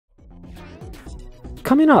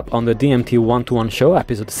Coming up on the DMT One-to-One Show,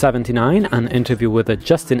 episode 79, an interview with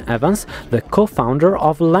Justin Evans, the co-founder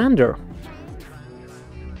of LANDR.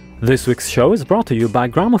 This week's show is brought to you by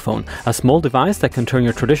Gramophone, a small device that can turn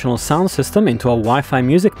your traditional sound system into a Wi-Fi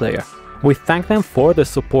music player. We thank them for the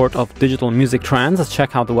support of digital music trends.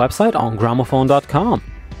 Check out the website on gramophone.com.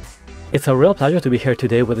 It's a real pleasure to be here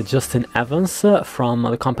today with Justin Evans from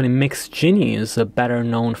the company MixGenius, better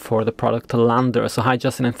known for the product LANDR. So hi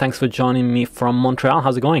Justin, and thanks for joining me from Montreal.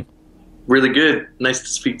 How's it going? Really good. Nice to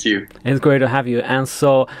speak to you. It's great to have you. And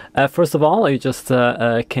so, first of all, you just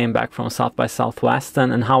came back from South by Southwest,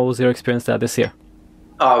 and how was your experience there this year?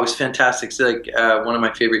 Oh, it was fantastic. It's like one of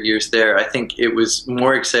my favorite years there. I think it was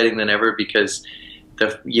more exciting than ever because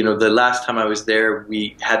the last time I was there,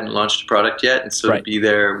 we hadn't launched a product yet, and so to be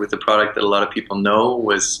there with a product that a lot of people know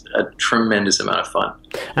was a tremendous amount of fun.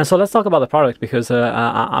 And so let's talk about the product, because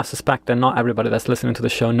I suspect that not everybody that's listening to the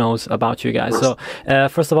show knows about you guys. So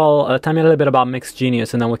first of all, tell me a little bit about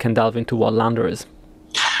MixGenius, and then we can delve into what LANDR is.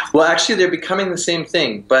 Well, actually, they're becoming the same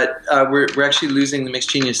thing, but we're actually losing the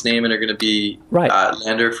MixGenius name and are going to be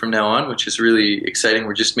LANDR from now on, which is really exciting.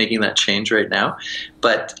 We're just making that change right now.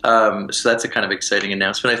 But so that's a kind of exciting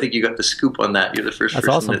announcement. I think you got the scoop on that. You're the first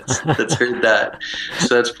person that's heard that.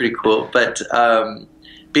 So that's pretty cool. But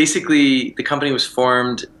basically, the company was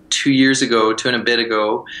formed 2 years ago, 2 and a bit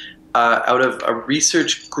ago, out of a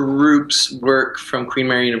research group's work from Queen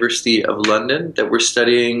Mary University of London that were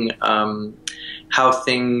studying how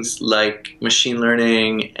things like machine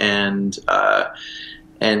learning and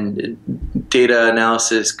data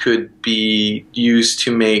analysis could be used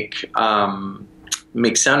to make sound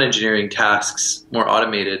engineering tasks more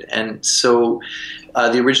automated. And so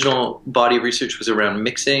the original body of research was around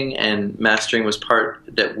mixing, and mastering was part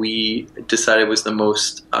that we decided was the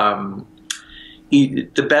most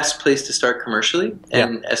the best place to start commercially,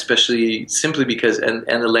 and especially simply because, and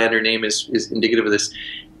the LANDR name is indicative of this.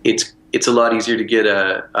 It's a lot easier to get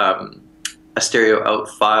a stereo out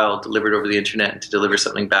file delivered over the internet and to deliver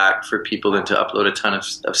something back for people than to upload a ton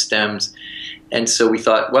of stems. And so we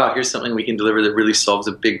thought, wow, here's something we can deliver that really solves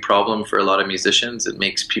a big problem for a lot of musicians. It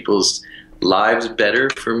makes people's lives better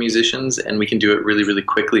for musicians, and we can do it really, really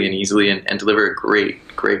quickly and easily, and deliver a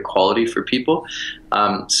great quality for people.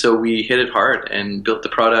 So we hit it hard and built the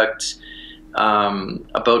product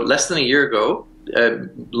about less than a year ago.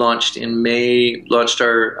 Launched in May,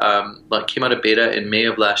 came out of beta in May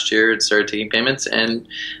of last year and started taking payments, and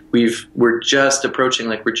we're just approaching,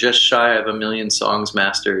 we're just shy of 1 million songs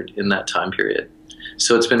mastered in that time period.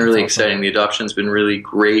 So it's been really exciting. The adoption's been really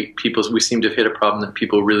great. We seem to have hit a problem that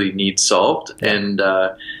people really need solved, and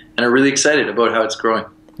are really excited about how it's growing.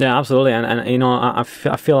 Yeah, absolutely, and you know, I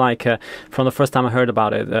feel like from the first time I heard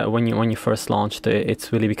about it, when you first launched,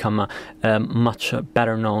 it's really become much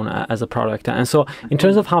better known as a product. And so, in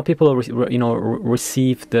terms of how people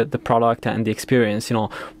receive the product and the experience,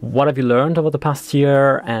 what have you learned over the past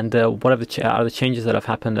year, and what are the changes that have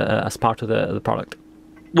happened as part of the product?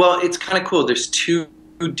 Well, it's kind of cool. There's two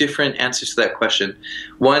different answers to that question.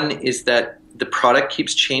 One is that the product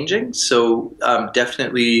keeps changing, so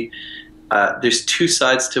definitely. There's two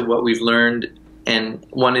sides to what we've learned, and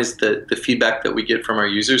one is the feedback that we get from our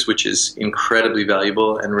users, which is incredibly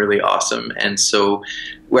valuable and really awesome. And so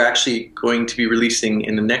we're actually going to be releasing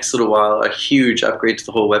in the next little while a huge upgrade to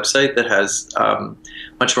the whole website that has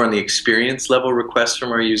much more on the experience level requests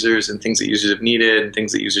from our users and things that users have needed and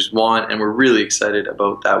things that users want, and we're really excited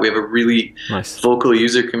about that. We have a really vocal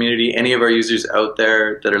user community. Any of our users out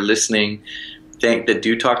there that are listening that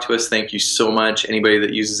do talk to us, thank you so much. Anybody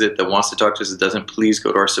that uses it, that wants to talk to us, that doesn't, please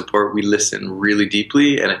go to our support. We listen really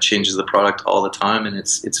deeply, and it changes the product all the time, and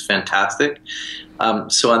it's fantastic.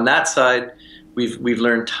 So on that side, we've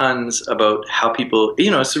learned tons about how people,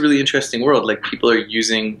 it's a really interesting world. Like, people are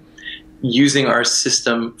using our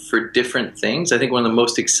system for different things. I think one of the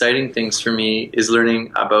most exciting things for me is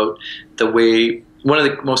learning about the way, one of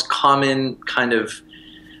the most common kind of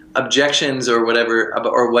objections or whatever,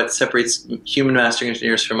 or what separates human mastering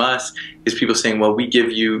engineers from us, is people saying, well, we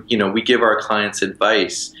give our clients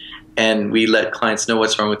advice, and we let clients know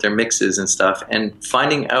what's wrong with their mixes and stuff. And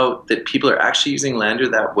finding out that people are actually using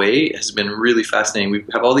LANDR that way has been really fascinating. We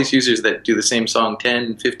have all these users that do the same song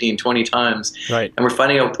 10, 15, 20 times, and we're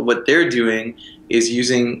finding out that what they're doing is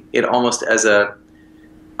using it almost as a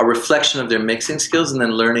reflection of their mixing skills, and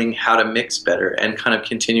then learning how to mix better and kind of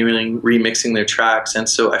continually remixing their tracks. And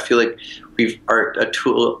so I feel like a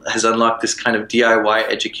tool has unlocked this kind of DIY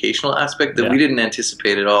educational aspect that we didn't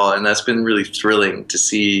anticipate at all, and that's been really thrilling to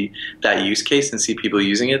see that use case and see people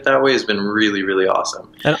using it that way has been really, really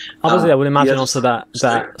awesome. And obviously I would imagine also that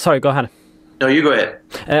sorry, go ahead. No, you go ahead.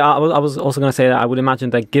 I was also going to say that I would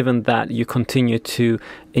imagine that given that you continue to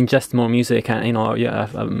ingest more music and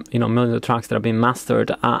millions of tracks that are being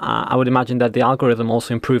mastered, I would imagine that the algorithm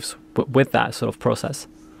also improves with that sort of process.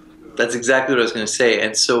 That's exactly what I was going to say.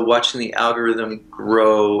 And so watching the algorithm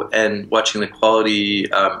grow and watching the quality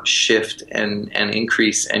shift and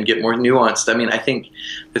increase and get more nuanced. I mean, I think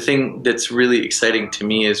the thing that's really exciting to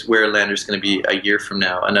me is where LANDR is going to be a year from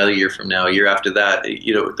now, another year from now, a year after that.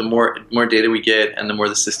 You know, the more data we get and the more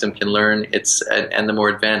the system can learn, and the more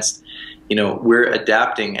advanced, you know, we're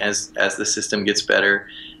adapting as the system gets better.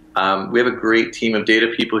 We have a great team of data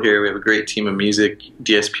people here. We have a great team of music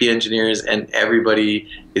DSP engineers, and everybody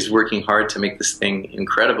is working hard to make this thing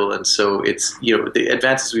incredible. And so it's, you know, the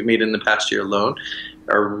advances we've made in the past year alone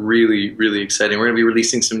are really, really exciting. We're going to be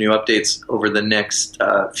releasing some new updates over the next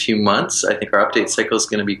few months. I think our update cycle is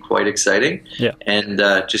going to be quite exciting. Yeah. And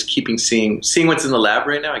just seeing what's in the lab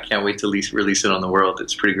right now. I can't wait to release it on the world.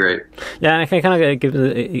 It's pretty great. Yeah, and I kind of give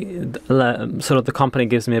sort of the company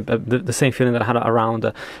gives me the same feeling that I had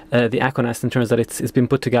around the Echo Nest, in terms that it's been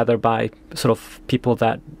put together by sort of people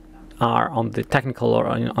that are on the technical or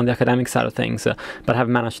on the academic side of things, but have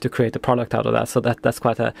managed to create a product out of that. So that's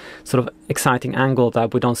quite a sort of exciting angle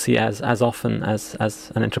that we don't see as often as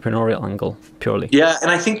an entrepreneurial angle purely. Yeah, and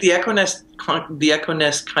I think the Echo Nest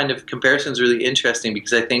kind of comparison is really interesting,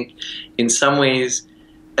 because I think in some ways,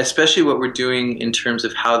 especially what we're doing in terms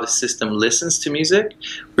of how the system listens to music,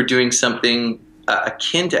 we're doing something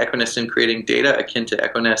akin to Echo Nest and creating data akin to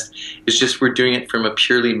Echo Nest. It's just we're doing it from a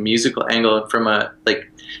purely musical angle, and from a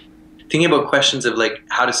thinking about questions of like,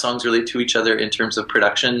 how do songs relate to each other in terms of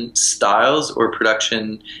production styles or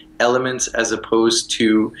production elements, as opposed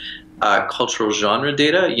to cultural genre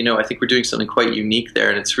data. You know, I think we're doing something quite unique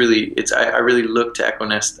there, and I really look to Echo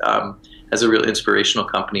Nest as a real inspirational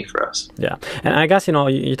company for us. Yeah, and I guess, you know,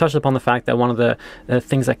 you touched upon the fact that one of the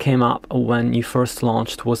things that came up when you first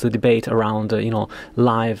launched was the debate around,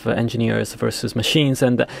 live engineers versus machines.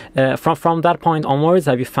 And from that point onwards,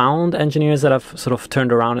 have you found engineers that have sort of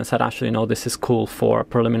turned around and said, actually, no, this is cool for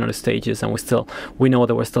preliminary stages, and we know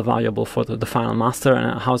that we're still valuable for the final master?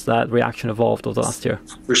 And how's that reaction evolved over the last year?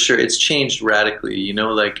 For sure, it's changed radically. You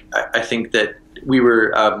know, like I think that we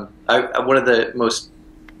were one of the most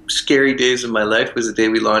scary days of my life was the day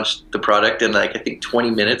we launched the product, and like I think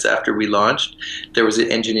 20 minutes after we launched, there was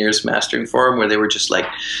an engineers mastering forum where they were just like,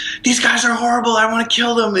 these guys are horrible, I want to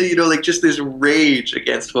kill them, and, you know, like just this rage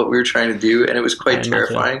against what we were trying to do, and it was quite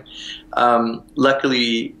terrifying.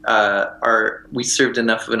 Luckily, we served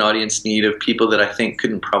enough of an audience need of people that I think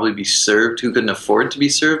couldn't probably be served, who couldn't afford to be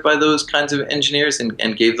served by those kinds of engineers,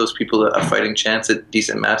 and gave those people a fighting chance at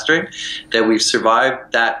decent mastering, that we've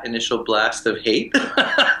survived that initial blast of hate.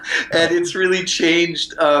 And it's really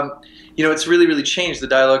changed. It's really changed. The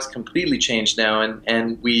dialogue's completely changed now,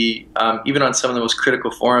 and we even on some of the most critical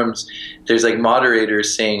forums, there's like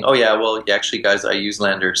moderators saying, "Oh yeah, well, actually, guys, I use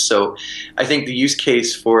LANDR." So, I think the use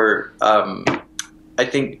case for the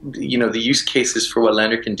use cases for what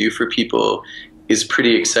LANDR can do for people is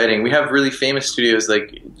pretty exciting. We have really famous studios,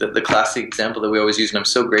 like the classic example that we always use, and I'm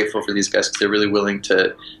so grateful for these guys because they're really willing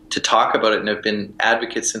to talk about it and have been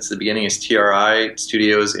advocates since the beginning, is TRI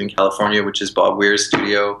Studios in California, which is Bob Weir's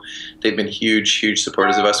studio. They've been huge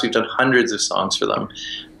supporters of us. We've done hundreds of songs for them.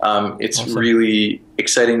 It's awesome. Really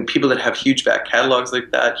exciting. People that have huge back catalogs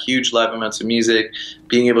like that, huge live amounts of music,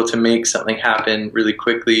 being able to make something happen really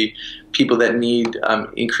quickly. People that need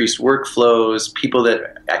increased workflows, people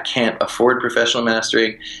that can't afford professional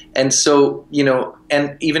mastering. And so,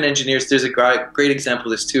 and even engineers, there's a great example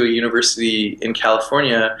of this too, a university in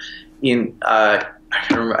California I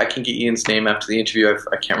can't remember, I can get Ian's name after the interview, I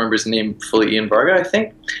can't remember his name fully, Ian Varga, I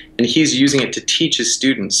think. And he's using it to teach his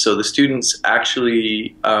students. So the students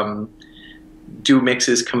actually do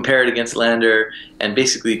mixes, compare it against LANDR, and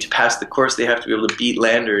basically to pass the course they have to be able to beat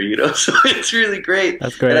LANDR, so it's really great.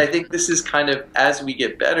 That's great. And I think this is kind of, as we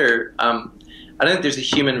get better, I don't think there's a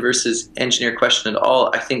human versus engineer question at all.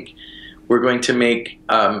 I think we're going to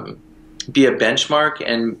be a benchmark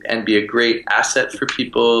and be a great asset for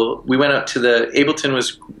people. We went out to Ableton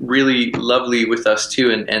was really lovely with us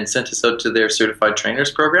too, and sent us out to their certified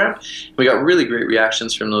trainers program. We got really great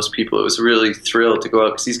reactions from those people. It was really thrilled to go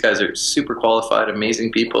out because these guys are super qualified,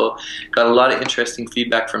 amazing people. Got a lot of interesting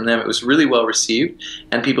feedback from them. It was really well received,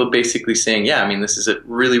 and people basically saying, yeah, I mean, this is a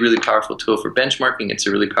really powerful tool for benchmarking. It's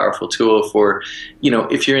a really powerful tool for,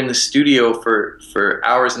 if you're in the studio for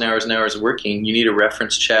hours and hours and hours working, you need a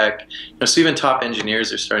reference check. So even top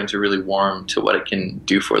engineers are starting to really warm to what it can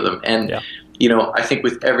do for them. And, I think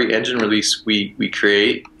with every engine release we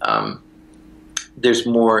create, there's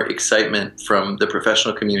more excitement from the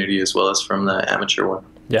professional community as well as from the amateur one.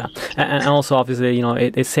 Yeah, and also obviously, you know,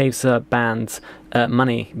 it saves bands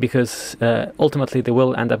money, because ultimately they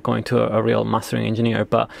will end up going to a real mastering engineer.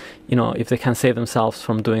 But you know, if they can save themselves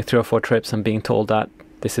from doing 3 or 4 trips and being told that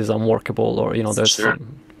this is unworkable, or you know, there's sure.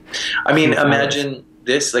 I mean, imagine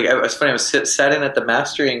this. Like, it was funny. I was sat in at the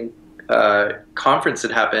mastering conference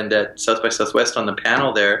that happened at South by Southwest on the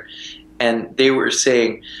panel there, and they were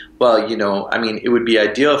saying, well, you know, I mean, it would be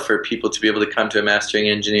ideal for people to be able to come to a mastering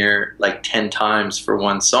engineer like 10 times for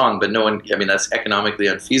one song, but no one, I mean, that's economically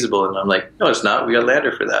unfeasible. And I'm like, no, it's not. We got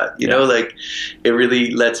LANDR for that. You know, like, it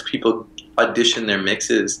really lets people audition their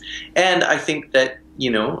mixes. And I think that,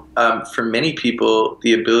 you know, for many people,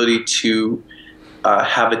 the ability to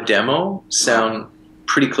have a demo sound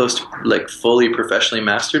pretty close to like fully professionally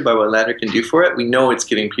mastered by what LANDR can do for it. We know it's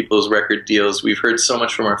getting people's record deals. We've heard so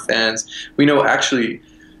much from our fans. We know actually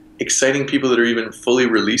exciting people that are even fully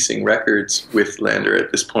releasing records with LANDR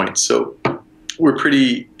at this point. So we're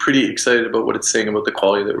pretty excited about what it's saying about the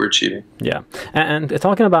quality that we're achieving. Yeah, and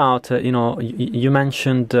talking about you know, you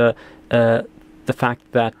mentioned the fact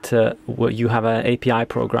that you have an API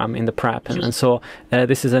program in the prep, and so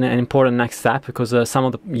this is an important next step, because some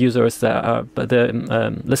of the users that are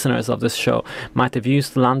the listeners of this show might have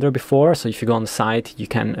used LANDR before. So if you go on the site, you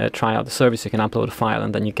can try out the service, you can upload a file,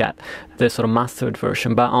 and then you get the sort of mastered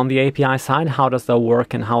version. But on the API side, how does that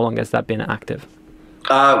work, and how long has that been active?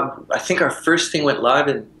 I think our first thing went live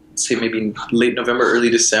in, say, maybe late November, early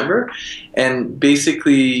December, and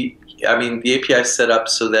basically, I mean, the API is set up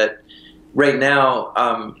so that right now,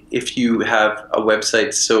 if you have a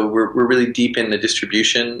website, so we're really deep in the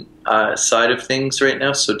distribution side of things right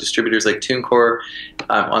now. So distributors like TuneCore,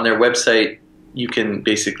 on their website, you can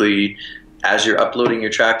basically, as you're uploading your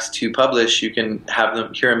tracks to publish, you can have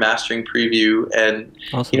them hear a mastering preview. And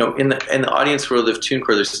awesome. You know, in the audience world of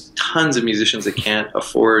TuneCore, there's tons of musicians that can't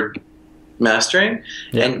afford mastering.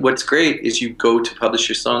 Yeah. And what's great is you go to publish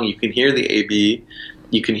your song, you can hear the A/B.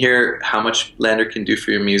 You can hear how much LANDR can do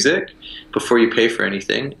for your music before you pay for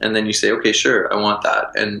anything, and then you say, okay, sure, I want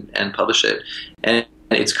that, and publish it. And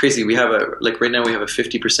it's crazy. We have right now we have a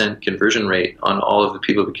 50% conversion rate on all of the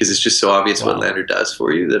people, because it's just so obvious what LANDR does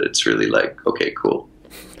for you that it's really like, okay, cool.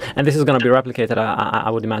 And this is going to be replicated, I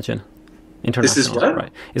would imagine. Internationally, this is what?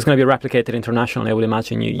 Right. It's going to be replicated internationally, I would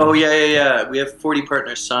imagine. You Oh, yeah. We have 40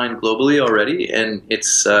 partners signed globally already, and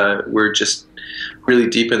it's we're just really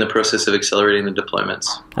deep in the process of accelerating the deployments.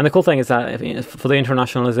 And the cool thing is that for the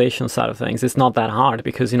internationalization side of things, it's not that hard,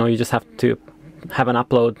 because, you know, you just have to have an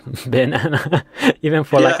upload bin, and even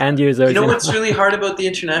for like end users. You know what's really hard about the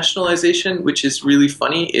internationalization, which is really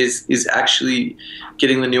funny, is actually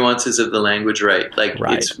getting the nuances of the language right. Like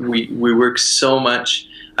we work so much.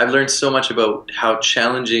 I've learned so much about how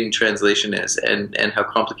challenging translation is, and how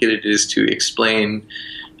complicated it is to explain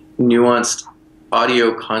nuanced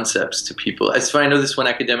audio concepts to people. I know this one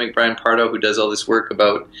academic, Brian Pardo, who does all this work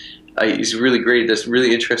about, he's really great, does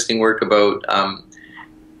really interesting work about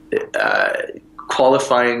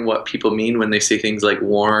qualifying what people mean when they say things like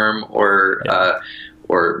warm or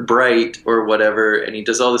bright or whatever, and he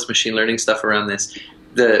does all this machine learning stuff around this.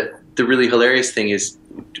 The really hilarious thing is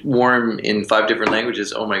warm in 5 different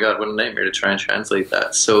languages. Oh my God, what a nightmare to try and translate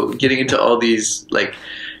that. So getting into all these, like,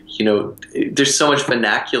 you know, there's so much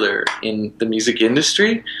vernacular in the music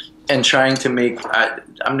industry, and trying to make,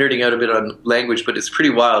 I'm nerding out a bit on language, but it's pretty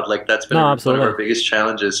wild. Like, that's been one of our biggest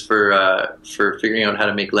challenges for figuring out how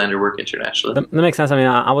to make LANDR work internationally. That makes sense. I mean,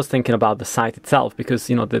 I was thinking about the site itself, because,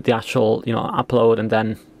 you know, the actual, you know, upload and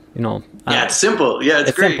then, you know, it's simple. Yeah,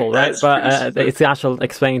 it's great. Simple, right? But it's the actual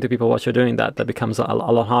explaining to people what you're doing that becomes a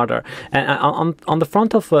lot harder. And on the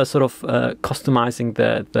front of sort of customizing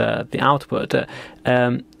the output,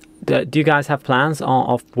 do you guys have plans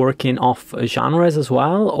of working off genres as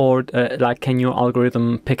well, or like, can your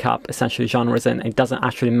algorithm pick up essentially genres, and it doesn't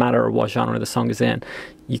actually matter what genre the song is in?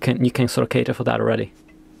 You can sort of cater for that already.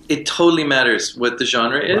 It totally matters what the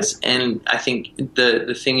genre is, and I think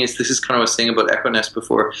the thing is, this is kind of what I was saying about Echo Nest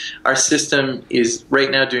before. Our system is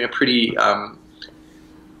right now doing a pretty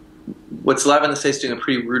what's live on the site is doing a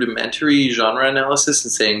pretty rudimentary genre analysis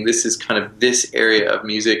and saying this is kind of this area of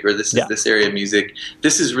music, or this is this area of music.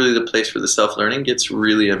 This is really the place where the self-learning gets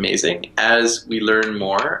really amazing. As we learn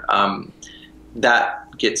more,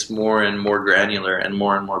 that gets more and more granular and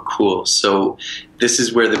more cool. So this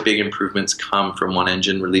is where the big improvements come from one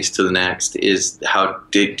engine release to the next, is how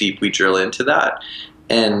deep we drill into that.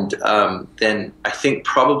 And then I think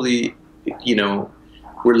probably, you know,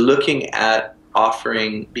 we're looking at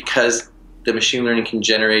offering, because the machine learning can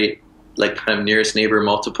generate like kind of nearest neighbor,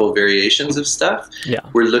 multiple variations of stuff. Yeah.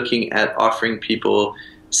 We're looking at offering people,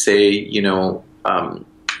 say, you know,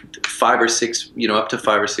 5 or 6, you know, up to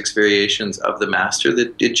 5 or 6 variations of the master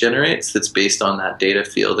that it generates that's based on that data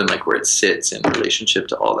field and like where it sits in relationship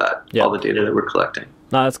to all that, all the data that we're collecting.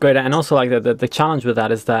 No, that's great. And also, like, the challenge with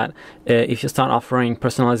that is that if you start offering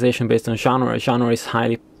personalization based on genre is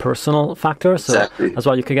highly personal factor. So Exactly. as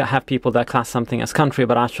well, you could have people that class something as country,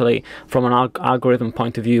 but actually from an algorithm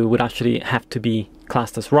point of view would actually have to be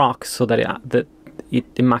classed as rock, so that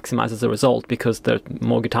it maximizes the result because there's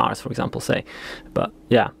more guitars, for example, say. But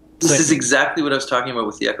yeah. This is exactly what I was talking about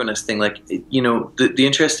with the Echo Nest thing. Like, you know, the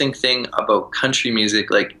interesting thing about country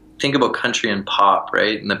music, like, think about country and pop,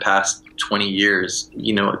 right? In the past 20 years,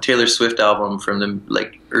 you know, a Taylor Swift album from the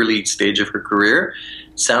like early stage of her career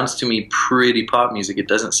sounds to me pretty pop music. It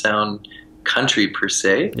doesn't sound country per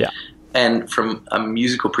se. Yeah. And from a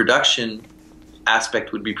musical production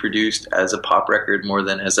aspect would be produced as a pop record more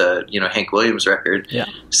than as a, you know, Hank Williams record. Yeah.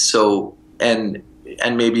 So, and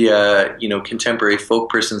maybe a, you know, contemporary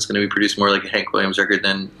folk person is going to be produced more like a Hank Williams record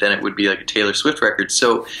than it would be like a Taylor Swift record.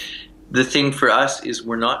 So the thing for us is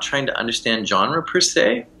we're not trying to understand genre per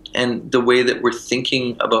se, and the way that we're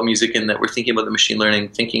thinking about music and that we're thinking about the machine learning,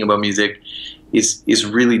 thinking about music is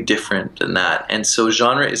really different than that. And so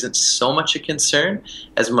genre isn't so much a concern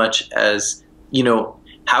as much as, you know,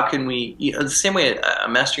 how can we, you know, the same way a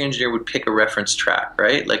mastering engineer would pick a reference track,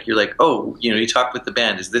 right? Like you're like, oh, you know, you talk with the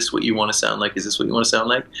band, is this what you want to sound like? Is this what you want to sound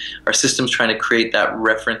like? Our system's trying to create that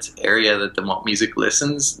reference area that the music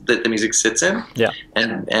that the music sits in,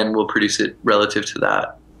 and we'll produce it relative to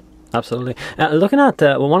that. Absolutely. Looking at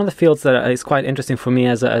one of the fields that is quite interesting for me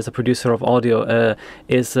as a producer of audio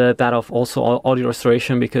is that of also audio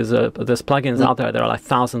restoration, because there's plugins out there that are like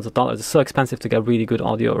thousands of dollars. It's so expensive to get really good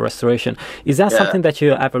audio restoration. Is that something that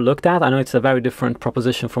you ever looked at? I know it's a very different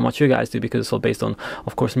proposition from what you guys do, because it's all based on,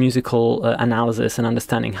 of course, musical analysis and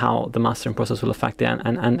understanding how the mastering process will affect the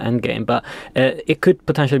end game. But it could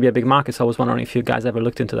potentially be a big market, so I was wondering if you guys ever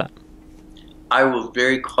looked into that. I will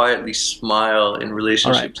very quietly smile in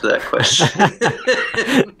relationship to that question.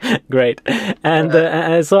 Great.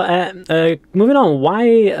 And so moving on,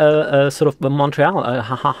 why sort of Montreal?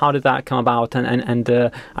 How did that come about? And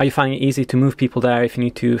are you finding it easy to move people there if you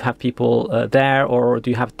need to have people there, or do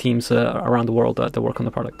you have teams around the world that work on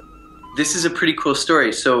the product? This is a pretty cool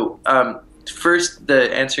story. So first,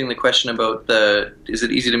 answering the question about is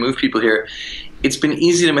it easy to move people here? It's been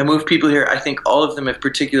easy to move people here. I think all of them have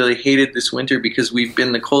particularly hated this winter because we've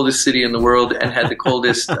been the coldest city in the world and had the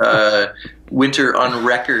coldest winter on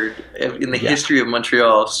record in the history of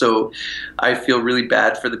Montreal. So I feel really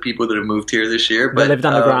bad for the people that have moved here this year. But they lived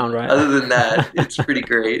underground, right? Other than that, it's pretty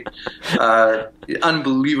great.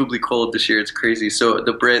 Unbelievably cold this year. It's crazy. So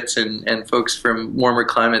the Brits and folks from warmer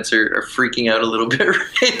climates are freaking out a little bit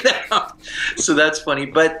right now. So that's funny.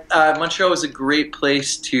 But Montreal was a great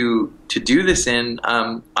place to do this in.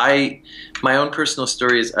 My own personal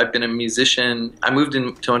story is I've been a musician. I moved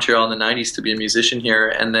into Montreal in the 90s to be a musician here,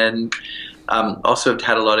 and then also have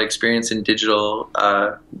had a lot of experience in digital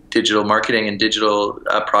marketing and digital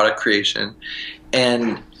product creation.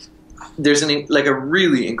 And there's a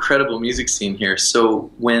really incredible music scene here.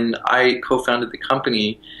 So when I co-founded the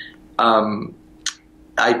company,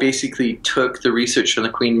 I basically took the research from the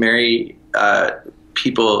Queen Mary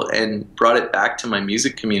people and brought it back to my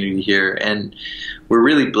music community here. And we're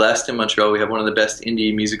really blessed in Montreal. We have one of the best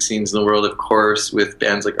indie music scenes in the world, of course, with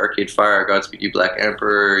bands like Arcade Fire, Godspeed You Black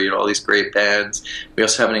Emperor, you know, all these great bands. We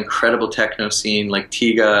also have an incredible techno scene like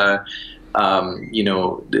Tiga. You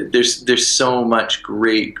know, there's so much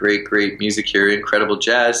great music here. Incredible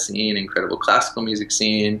jazz scene, incredible classical music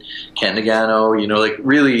scene, Kent Nagano. You know, like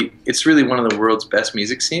really, it's really one of the world's best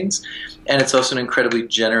music scenes, and it's also an incredibly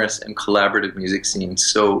generous and collaborative music scene.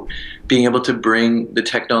 So, being able to bring the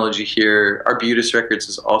technology here, Arbutus Records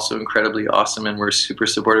is also incredibly awesome, and we're super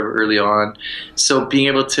supportive early on. So, being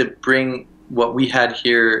able to bring what we had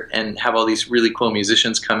here and have all these really cool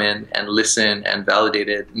musicians come in and listen and validate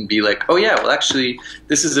it and be like, oh yeah, well actually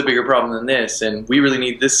this is a bigger problem than this, and we really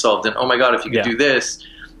need this solved, and oh my god, if you could do this.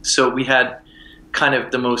 So we had kind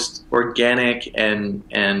of the most organic and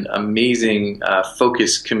amazing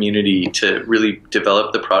focus community to really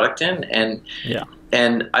develop the product in, and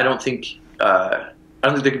I don't think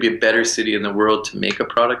there could be a better city in the world to make a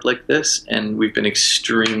product like this, and we've been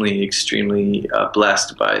extremely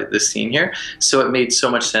blessed by the scene here. So it made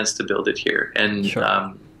so much sense to build it here, and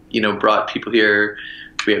you know, brought people here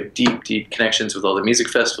We have deep connections with all the music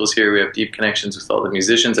festivals here. We have deep connections with all the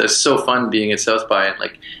musicians. It's so fun being at South by and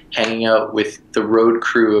like hanging out with the road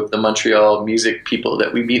crew of the Montreal music people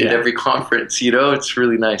that we meet at every conference. You know, it's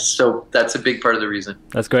really nice. So that's a big part of the reason.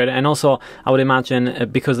 That's great. And also, I would imagine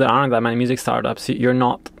because there aren't that many music startups, you're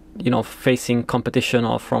not, you know, facing competition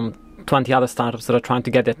or from 20 other startups that are trying to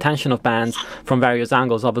get the attention of bands from various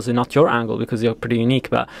angles. Obviously not your angle because you're pretty unique,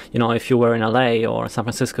 but you know, if you were in LA or San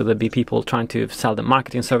Francisco, there'd be people trying to sell them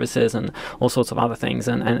marketing services and all sorts of other things,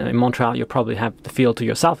 and in Montreal you probably have the field to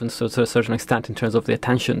yourself, and so to a certain extent in terms of the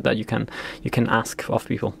attention that you can ask of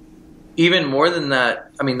people. Even more than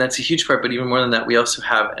that, I mean, that's a huge part, but even more than that, we also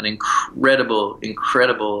have an incredible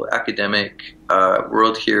academic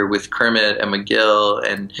world here with Kermit and McGill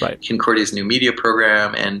and Concordia's new media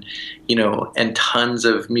program, and, you know, and tons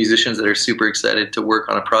of musicians that are super excited to work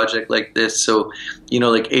on a project like this. So, you know,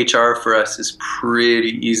 like HR for us is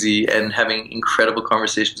pretty easy, and having incredible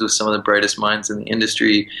conversations with some of the brightest minds in the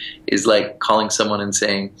industry is like calling someone and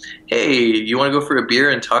saying, hey, you want to go for a beer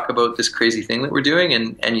and talk about this crazy thing that we're doing?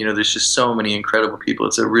 And you know, there's just so many incredible people.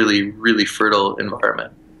 It's a really fertile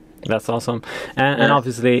environment. That's awesome, and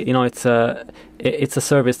obviously, you know, it's a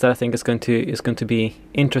service that I think is going to be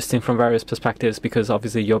interesting from various perspectives, because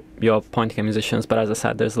obviously you're pointing at musicians, but as I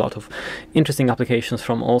said, there's a lot of interesting applications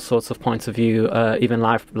from all sorts of points of view, even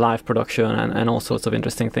live production and all sorts of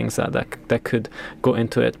interesting things that could go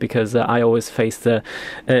into it. Because I always face the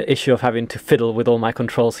issue of having to fiddle with all my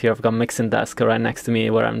controls here. I've got a mixing desk right next to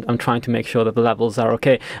me where I'm trying to make sure that the levels are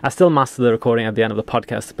okay. I still master the recording at the end of the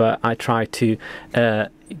podcast, but I try to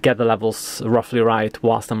get the levels roughly right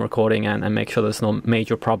whilst I'm recording and make sure there's no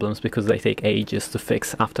major problems, because they take ages to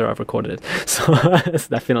fix after I've recorded it. So it's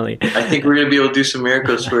definitely... I think we're going to be able to do some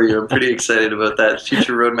miracles for you. I'm pretty excited about that.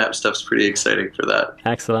 Future roadmap stuff's pretty exciting for that.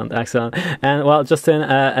 Excellent. And well,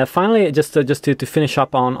 Justin, finally, just to finish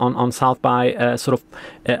up on South by,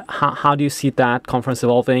 how do you see that conference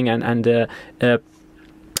evolving, and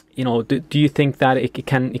you know, do you think that it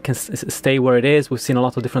can stay where it is? We've seen a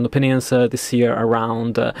lot of different opinions this year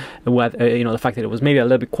around whether, you know, the fact that it was maybe a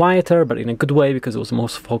little bit quieter, but in a good way, because it was more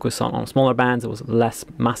focused on smaller bands. It was less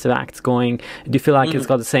massive acts going. Do you feel like it's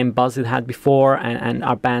got the same buzz it had before, and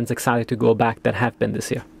are bands excited to go back that have been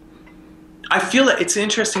this year? I feel like it's an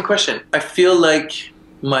interesting question. I feel like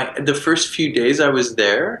the first few days I was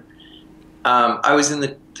there, I was in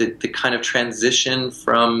the kind of transition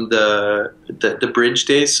from the bridge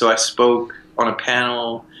days. So I spoke on a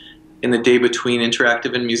panel in the day between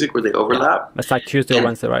interactive and music where they overlap. Yeah. It's like Tuesday or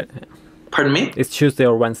Wednesday, right? Pardon me? It's Tuesday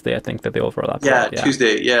or Wednesday, I think, that they overlap. Yeah, right?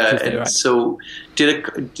 Tuesday. Yeah, Tuesday, and right. So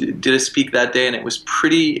did a speak that day, and it was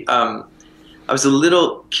pretty. I was a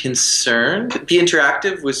little concerned. The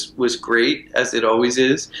interactive was great, as it always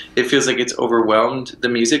is. It feels like it's overwhelmed the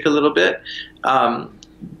music a little bit.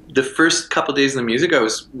 The first couple days in the music, I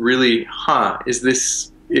was really, is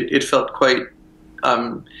this? It felt quite,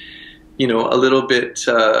 you know, a little bit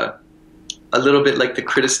like the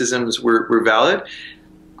criticisms were valid.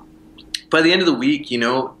 By the end of the week, you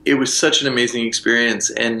know, it was such an amazing experience,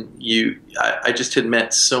 and I just had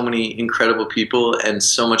met so many incredible people and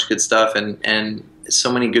so much good stuff, and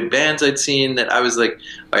so many good bands I'd seen, that I was like,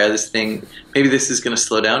 oh yeah, this thing, maybe this is going to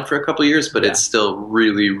slow down for a couple of years, but it's still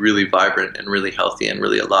really vibrant and really healthy and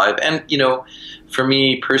really alive. And, you know, for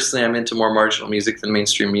me personally, I'm into more marginal music than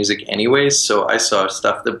mainstream music anyways, so I saw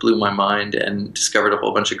stuff that blew my mind and discovered a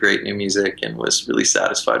whole bunch of great new music and was really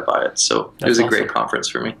satisfied by it. So it was a great conference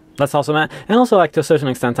for me. That's awesome, man. And also, like, to a certain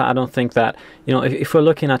extent, I don't think that, you know, if we're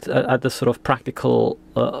looking at the sort of practical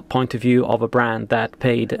point of view of a brand that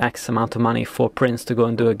paid X amount of money for Prince to go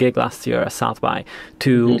and do a gig last year at South by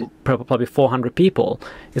to probably 400 people,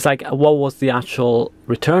 it's like, what was the actual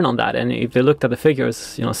return on that? And if they looked at the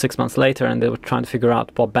figures, you know, 6 months later, and they were trying to figure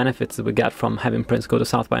out what benefits they would get from having Prince go to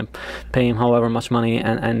South by and pay him however much money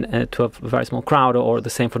and to a very small crowd, or the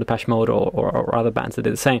same for Depeche Mode or other bands that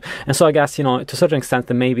did the same. And so I guess, you know, to a certain extent,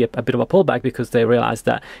 there may be a bit of a pullback, because they realize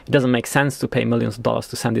that it doesn't make sense to pay millions of dollars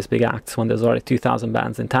to send these big acts when there's already 2,000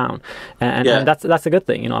 bands in town, and that's a good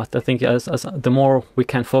thing. You know, I think as the more we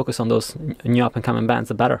can focus on those new up and coming bands,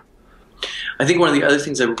 the better. I think one of the other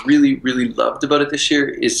things I really loved about it this year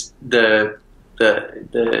is the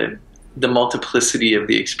multiplicity of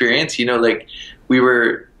the experience. You know, like, we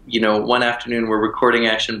were, you know, one afternoon we're recording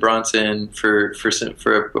Action Bronson for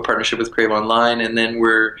a partnership with Crave Online, and then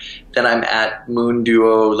I'm at Moon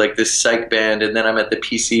Duo, like this psych band, and then I'm at the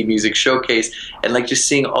PC Music Showcase, and like just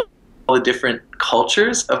seeing all the different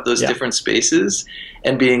cultures of those different spaces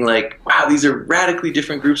and being like, wow, these are radically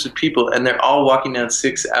different groups of people, and they're all walking down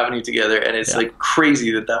 6th Avenue together, and it's like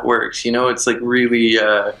crazy that works. You know, it's like really,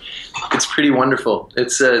 it's pretty wonderful.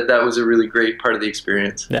 It's that was a really great part of the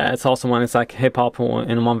experience. Yeah, it's awesome when it's like hip hop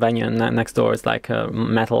in one venue, and next door is like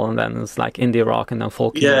metal, and then it's like indie rock, and then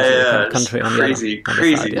folk. Country on crazy, the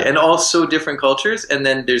other side, and all so different cultures, and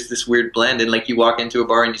then there's this weird blend, and like you walk into a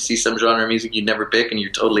bar and you see some genre of music you'd never pick, and you're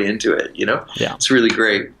totally into it. You know, it's really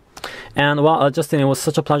great. And well, Justin, it was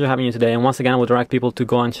such a pleasure having you today. And once again, I would direct people to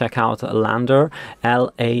go and check out LANDR,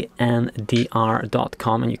 LANDR.com,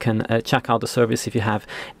 and you can check out the service if you have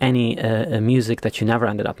any music that you never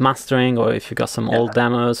ended up mastering, or if you got some old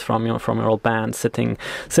demos from your old band sitting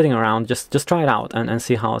around. Just try it out and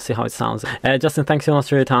see how it sounds. Justin, thanks so much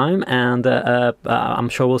for your time, and I'm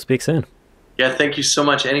sure we'll speak soon. Yeah, thank you so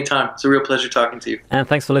much. Anytime. It's a real pleasure talking to you. And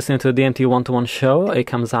thanks for listening to the DMT One-to-One show. It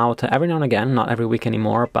comes out every now and again, not every week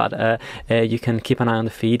anymore, but you can keep an eye on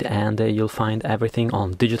the feed, and you'll find everything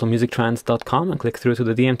on digitalmusictrends.com and click through to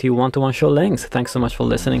the DMT One-to-One show links. Thanks so much for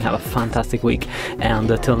listening. Have a fantastic week,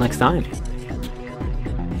 and till next time.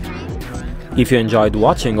 If you enjoyed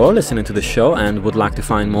watching or listening to the show and would like to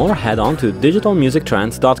find more, head on to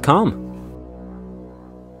digitalmusictrends.com.